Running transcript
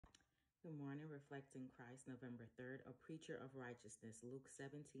Good morning, Reflecting Christ, November 3rd, a preacher of righteousness, Luke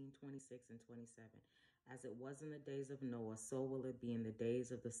 17:26 and 27. As it was in the days of Noah, so will it be in the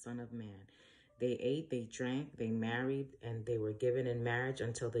days of the Son of Man. They ate, they drank, they married, and they were given in marriage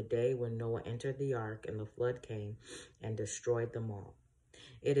until the day when Noah entered the ark and the flood came and destroyed them all.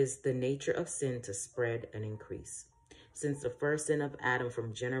 It is the nature of sin to spread and increase. Since the first sin of Adam,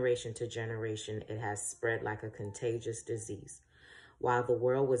 from generation to generation, it has spread like a contagious disease. While the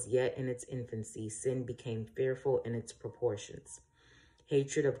world was yet in its infancy, sin became fearful in its proportions.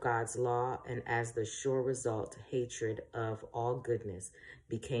 Hatred of God's law, and as the sure result, hatred of all goodness,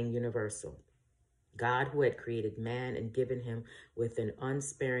 became universal. God, who had created man and given him with an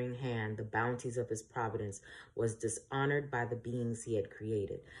unsparing hand the bounties of his providence, was dishonored by the beings he had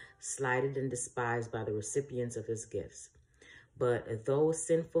created, slighted and despised by the recipients of his gifts. But though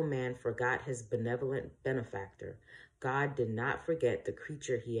sinful man forgot his benevolent benefactor, God did not forget the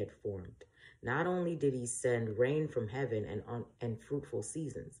creature he had formed. Not only did he send rain from heaven and fruitful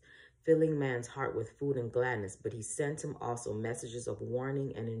seasons, filling man's heart with food and gladness, but he sent him also messages of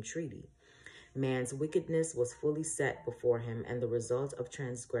warning and entreaty. Man's wickedness was fully set before him, and the result of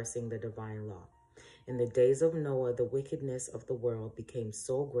transgressing the divine law. In the days of Noah, the wickedness of the world became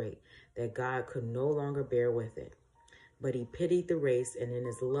so great that God could no longer bear with it. But he pitied the race, and in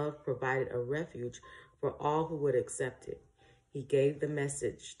his love provided a refuge for all who would accept it. He gave the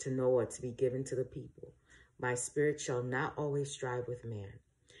message to Noah to be given to the people. My spirit shall not always strive with man.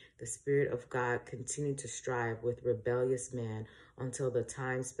 The Spirit of God continued to strive with rebellious man until the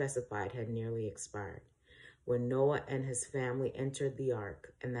time specified had nearly expired. When Noah and his family entered the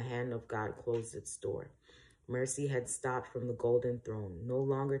ark and the hand of God closed its door, mercy had stopped from the golden throne, no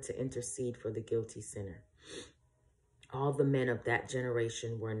longer to intercede for the guilty sinner. All the men of that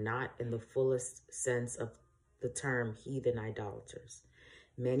generation were not, in the fullest sense of the term, heathen idolaters.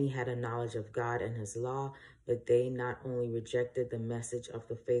 Many had a knowledge of God and his law, but they not only rejected the message of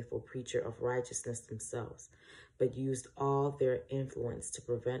the faithful preacher of righteousness themselves, but used all their influence to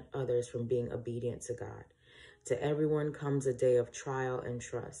prevent others from being obedient to God. To everyone comes a day of trial and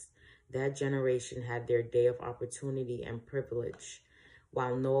trust. That generation had their day of opportunity and privilege,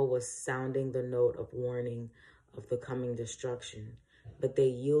 while Noah was sounding the note of warning of the coming destruction. But they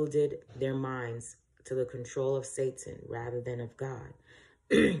yielded their minds to the control of Satan rather than of God.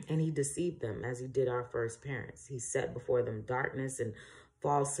 And he deceived them as he did our first parents. He set before them darkness and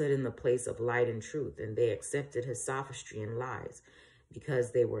falsehood in the place of light and truth, and they accepted his sophistry and lies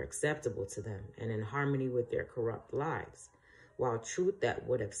because they were acceptable to them and in harmony with their corrupt lives, while truth that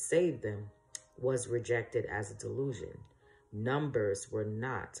would have saved them was rejected as a delusion. Numbers were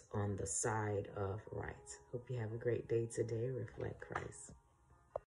not on the side of right. Hope you have a great day today. Reflect Christ.